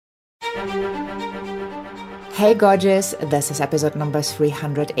Hey gorgeous, this is episode number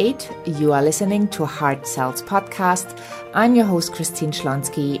 308. You are listening to Heart Sells Podcast. I'm your host Christine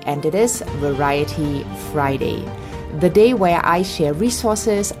Schlonsky and it is Variety Friday. The day where I share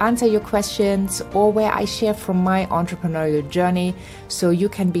resources, answer your questions, or where I share from my entrepreneurial journey so you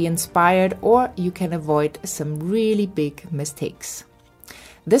can be inspired or you can avoid some really big mistakes.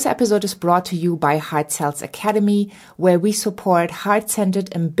 This episode is brought to you by Heart Sells Academy, where we support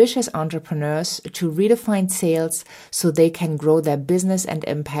heart-centered, ambitious entrepreneurs to redefine sales so they can grow their business and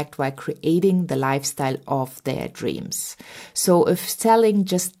impact while creating the lifestyle of their dreams. So if selling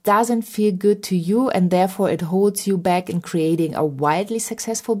just doesn't feel good to you and therefore it holds you back in creating a wildly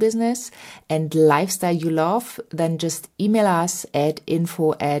successful business and lifestyle you love, then just email us at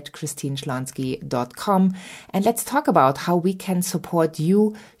info@christineschlonsky.com and let's talk about how we can support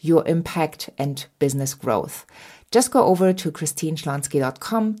you, your impact and business growth. Just go over to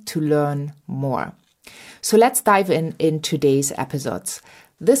christineschlonsky.com to learn more. So let's dive in today's episodes.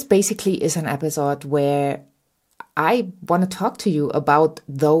 This basically is an episode where I want to talk to you about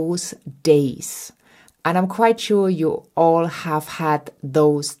those days. And I'm quite sure you all have had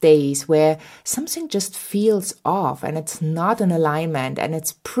those days where something just feels off and it's not in alignment and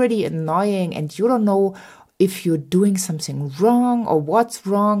it's pretty annoying and you don't know if you're doing something wrong or what's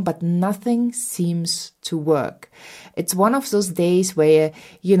wrong, but nothing seems to work. It's one of those days where,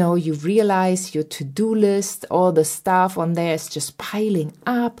 you realize your to-do list, all the stuff on there is just piling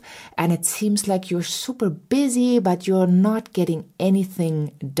up and it seems like you're super busy, but you're not getting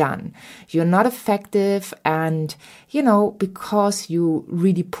anything done. You're not effective and, because you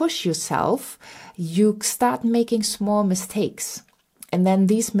really push yourself, you start making small mistakes. And then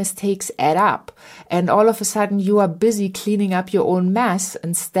these mistakes add up and all of a sudden you are busy cleaning up your own mess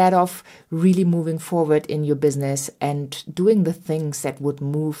instead of really moving forward in your business and doing the things that would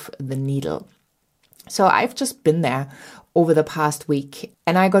move the needle. So I've just been there over the past week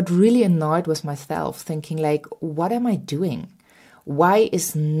and I got really annoyed with myself thinking like, what am I doing? Why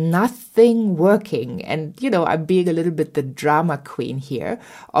is nothing working? And, I'm being a little bit the drama queen here.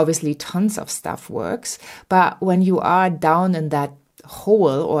 Obviously, tons of stuff works. But when you are down in that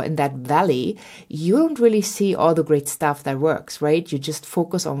hole or in that valley, you don't really see all the great stuff that works, right? You just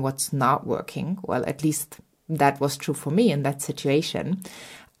focus on what's not working. Well, at least that was true for me in that situation.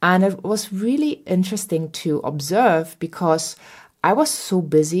 And it was really interesting to observe because I was so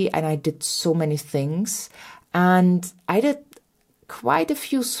busy and I did so many things and I did quite a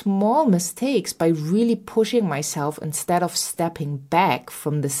few small mistakes by really pushing myself instead of stepping back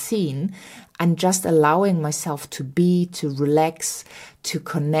from the scene and just allowing myself to be, to relax, to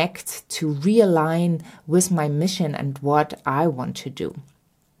connect, to realign with my mission and what I want to do.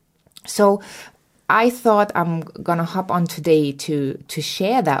 So I thought I'm going to hop on today to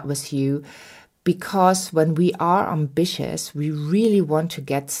share that with you because when we are ambitious, we really want to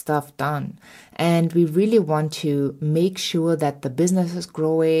get stuff done and we really want to make sure that the business is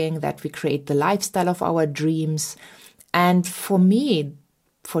growing, that we create the lifestyle of our dreams. And for me,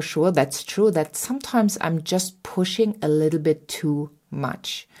 for sure, that's true that sometimes I'm just pushing a little bit too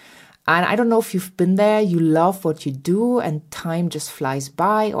much. And I don't know if you've been there, you love what you do and time just flies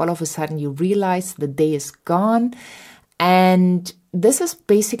by. All of a sudden you realize the day is gone. And this is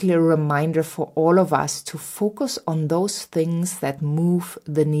basically a reminder for all of us to focus on those things that move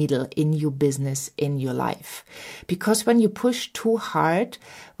the needle in your business, in your life. Because when you push too hard,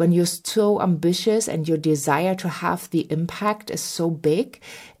 when you're so ambitious and your desire to have the impact is so big,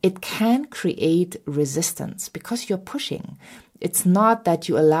 it can create resistance because you're pushing. It's not that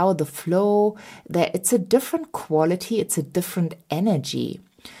you allow the flow, that it's a different quality, it's a different energy.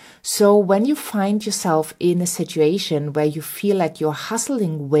 So when you find yourself in a situation where you feel like you're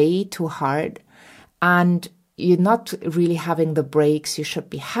hustling way too hard and you're not really having the breaks you should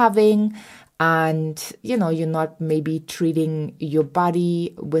be having, and, you're not maybe treating your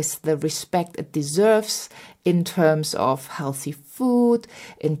body with the respect it deserves in terms of healthy food,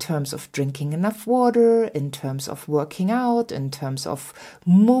 in terms of drinking enough water, in terms of working out, in terms of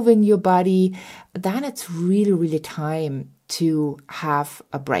moving your body, then it's really, really time to have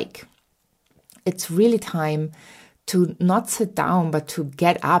a break. It's really time to not sit down, but to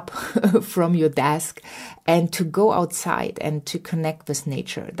get up from your desk and to go outside and to connect with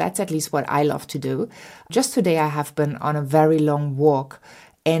nature. That's at least what I love to do. Just today, I have been on a very long walk,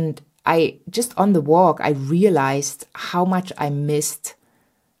 and on the walk, I realized how much I missed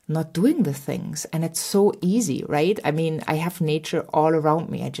not doing the things. And it's so easy, right? I mean, I have nature all around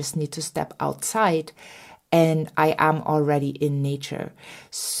me. I just need to step outside and I am already in nature.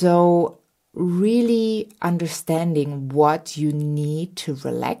 So really understanding what you need to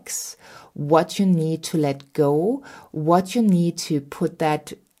relax, what you need to let go, what you need to put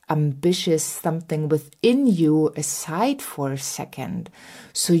that ambitious something within you aside for a second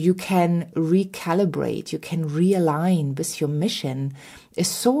so you can recalibrate, you can realign with your mission is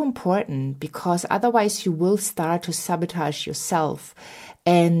so important, because otherwise you will start to sabotage yourself,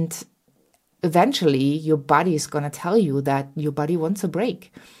 and eventually your body is going to tell you that your body wants a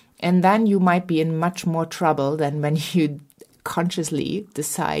break. And then you might be in much more trouble than when you consciously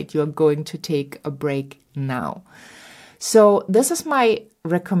decide you're going to take a break now. So this is my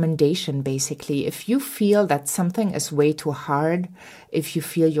recommendation, basically. If you feel that something is way too hard, if you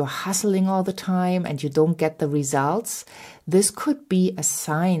feel you're hustling all the time and you don't get the results, this could be a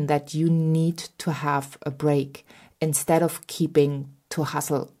sign that you need to have a break instead of keeping to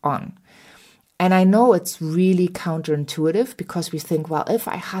hustle on. And I know it's really counterintuitive, because we think, well, if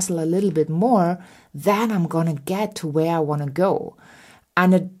I hustle a little bit more, then I'm going to get to where I want to go.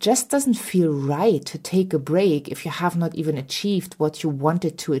 And it just doesn't feel right to take a break if you have not even achieved what you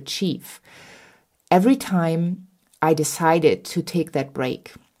wanted to achieve. Every time I decided to take that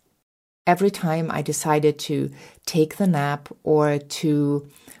break, every time I decided to take the nap or to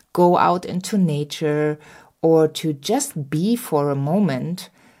go out into nature or to just be for a moment,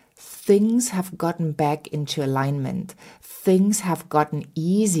 things have gotten back into alignment. Things have gotten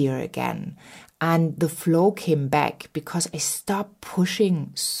easier again. And the flow came back because I stopped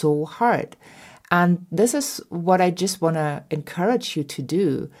pushing so hard. And this is what I just want to encourage you to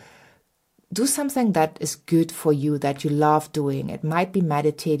do. Do something that is good for you, that you love doing. It might be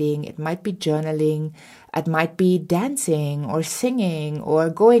meditating, it might be journaling, it might be dancing or singing or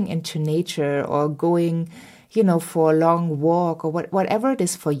going into nature or going, for a long walk or whatever it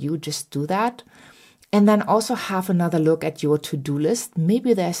is for you. Just do that. And then also have another look at your to-do list.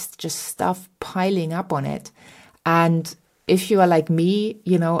 Maybe there's just stuff piling up on it. And if you are like me,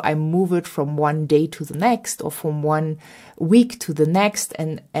 I move it from one day to the next or from one week to the next.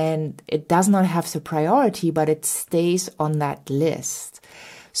 And it does not have the priority, but it stays on that list.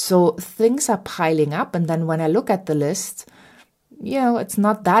 So things are piling up. And then when I look at the list, it's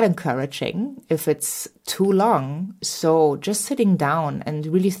not that encouraging if it's too long. So just sitting down and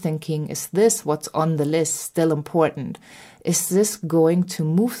really thinking, is this what's on the list still important? Is this going to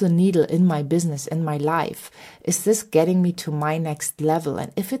move the needle in my business, in my life? Is this getting me to my next level?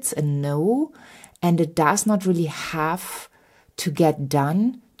 And if it's a no, and it does not really have to get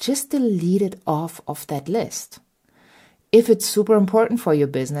done, just delete it off of that list. If it's super important for your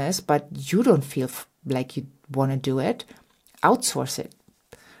business, but you don't feel like you want to do it, outsource it,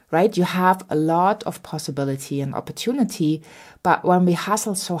 right? You have a lot of possibility and opportunity, but when we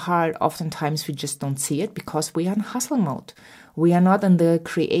hustle so hard, oftentimes we just don't see it because we are in hustle mode. We are not in the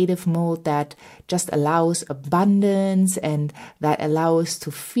creative mode that just allows abundance and that allows to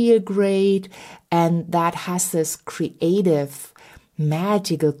feel great and that has this creative,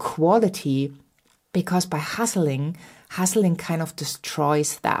 magical quality, because by hustling kind of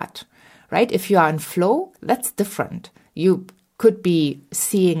destroys that, right? If you are in flow, that's different. You could be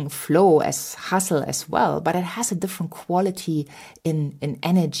seeing flow as hustle as well, but it has a different quality in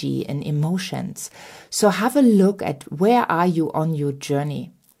energy and emotions. So have a look at where are you on your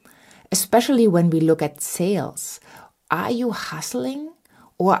journey, especially when we look at sales. Are you hustling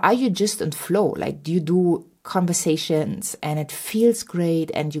or are you just in flow? Like, do you do conversations and it feels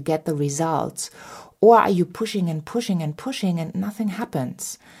great and you get the results? Or are you pushing and pushing and pushing and nothing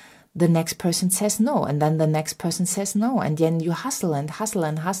happens? The next person says no, and then the next person says no, and then you hustle and hustle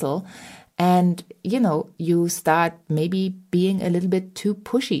and hustle, and you start maybe being a little bit too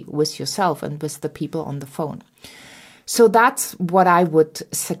pushy with yourself and with the people on the phone. So that's what I would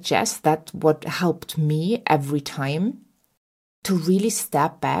suggest. That what helped me every time, to really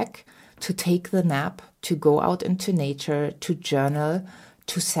step back, to take the nap, to go out into nature, to journal,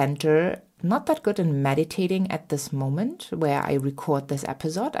 to center. Not that good in meditating at this moment where I record this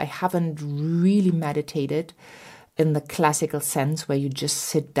episode. I haven't really meditated in the classical sense where you just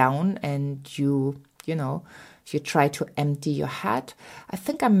sit down and you try to empty your head. I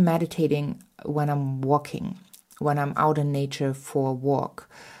think I'm meditating when I'm walking, when I'm out in nature for a walk,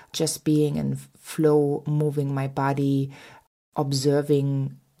 just being in flow, moving my body,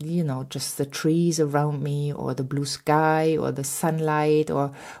 observing just the trees around me or the blue sky or the sunlight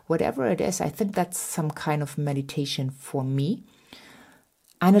or whatever it is. I think that's some kind of meditation for me.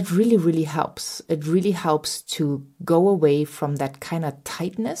 And it really, really helps. It really helps to go away from that kind of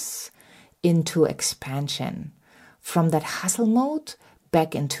tightness into expansion, from that hustle mode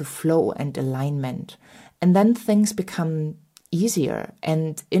back into flow and alignment. And then things become easier.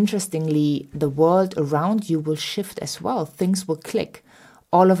 And interestingly, the world around you will shift as well. Things will click.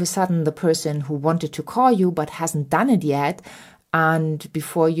 All of a sudden, the person who wanted to call you but hasn't done it yet, and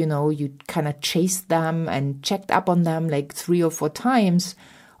before you know, you kind of chased them and checked up on them like 3 or 4 times,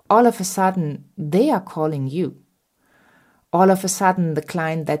 all of a sudden, they are calling you. All of a sudden, the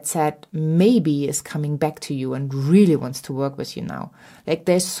client that said maybe is coming back to you and really wants to work with you now. Like,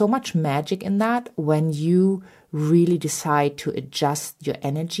 there's so much magic in that when you really decide to adjust your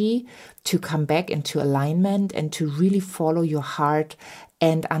energy, to come back into alignment and to really follow your heart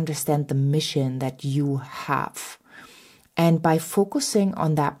and understand the mission that you have. And by focusing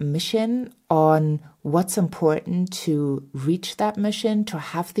on that mission, on what's important to reach that mission, to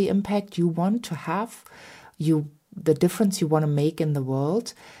have the impact you want to have, the difference you want to make in the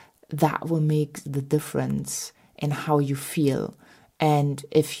world, that will make the difference in how you feel. And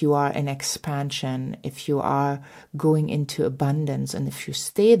if you are in expansion, if you are going into abundance, and if you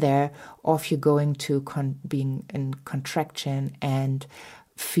stay there, or if you're going to being in contraction and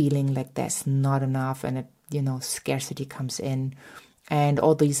feeling like there's not enough, and scarcity comes in, and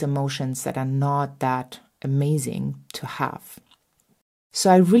all these emotions that are not that amazing to have. So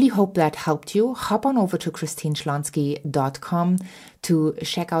I really hope that helped you. Hop on over to christineschlonski.com to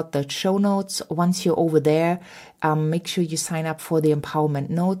check out the show notes. Once you're over there, make sure you sign up for the empowerment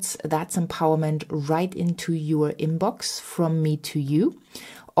notes. That's empowerment right into your inbox from me to you.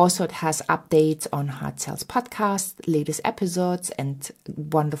 Also, it has updates on Heart Sells Podcast, latest episodes, and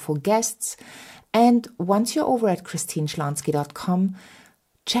wonderful guests. And once you're over at christineschlonski.com,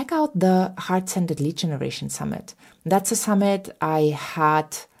 check out the Heart-Centered Lead Generation Summit. That's a summit I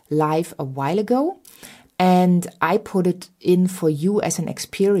had live a while ago, and I put it in for you as an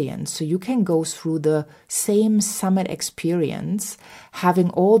experience. So you can go through the same summit experience, having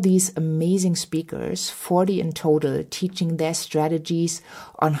all these amazing speakers, 40 in total, teaching their strategies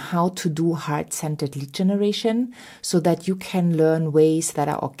on how to do heart-centered lead generation so that you can learn ways that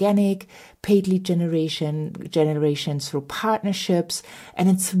are organic, paid lead generation through partnerships. And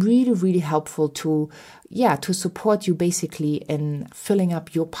it's really, really helpful to support you basically in filling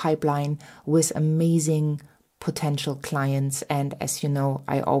up your pipeline with amazing potential clients. And as you know,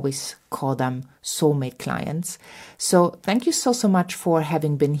 I always call them soulmate clients. So thank you so much for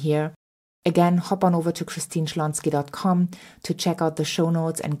having been here. Again, hop on over to christineschlonski.com to check out the show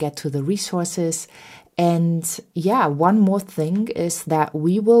notes and get to the resources. And one more thing is that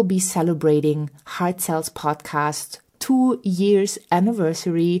we will be celebrating Heart Sells Podcast 2 years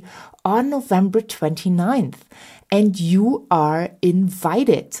anniversary on November 29th. And you are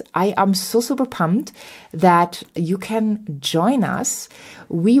invited. I am so super pumped that you can join us.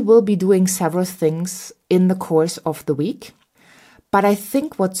 We will be doing several things in the course of the week. But I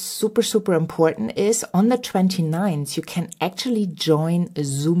think what's super, super important is on the 29th, you can actually join a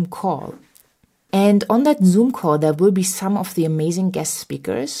Zoom call. And on that Zoom call, there will be some of the amazing guest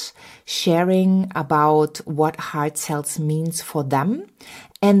speakers sharing about what Heart Sells means for them.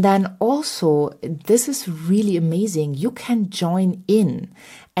 And then also, this is really amazing. You can join in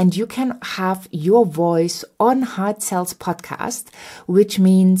and you can have your voice on Heart Sells Podcast, which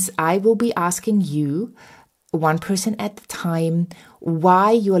means I will be asking you, one person at a time,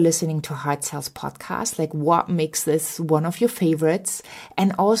 why you're listening to Heart Sells Podcast, like what makes this one of your favorites,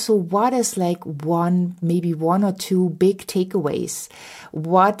 and also what is like maybe one or two big takeaways.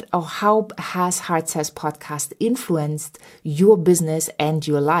 What or how has Heart Sells Podcast influenced your business and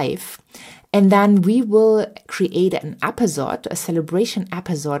your life? And then we will create an episode, a celebration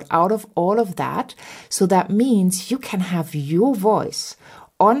episode out of all of that. So that means you can have your voice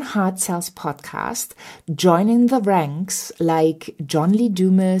on Heart Sells Podcast, joining the ranks like John Lee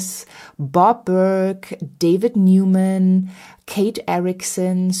Dumas, Bob Burke, David Newman, Kate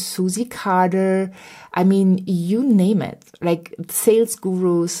Erickson, Susie Carter. I mean, you name it, like sales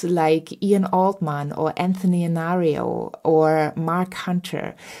gurus like Ian Altman or Anthony Inario or Mark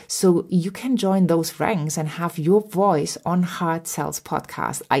Hunter. So you can join those ranks and have your voice on Heart Sells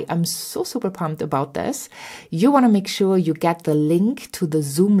Podcast. I am so super pumped about this. You want to make sure you get the link to the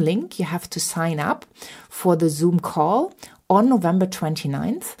Zoom link. You have to sign up for the Zoom call on November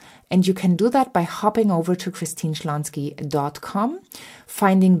 29th. And you can do that by hopping over to christineschlonski.com,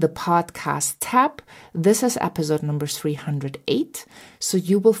 finding the podcast tab. This is episode number 308. So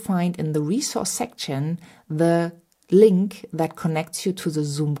you will find in the resource section the link that connects you to the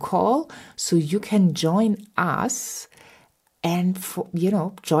Zoom call so you can join us and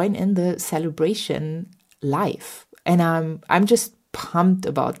join in the celebration live. And I'm just pumped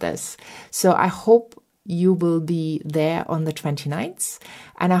about this. So I hope you will be there on the 29th.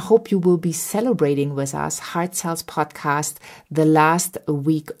 And I hope you will be celebrating with us Heart Sells Podcast the last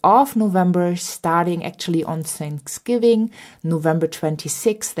week of November, starting actually on Thanksgiving, November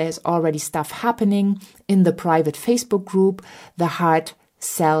 26th. There's already stuff happening in the private Facebook group, the Heart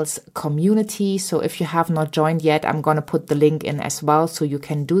Sells community. So if you have not joined yet, I'm going to put the link in as well so you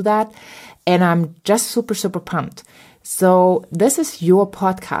can do that. And I'm just super, super pumped. So this is your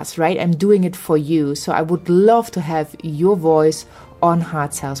podcast, right? I'm doing it for you. So I would love to have your voice on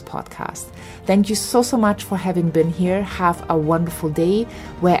Heart Sells Podcast. Thank you so, so much for having been here. Have a wonderful day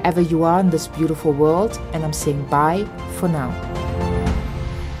wherever you are in this beautiful world. And I'm saying bye for now.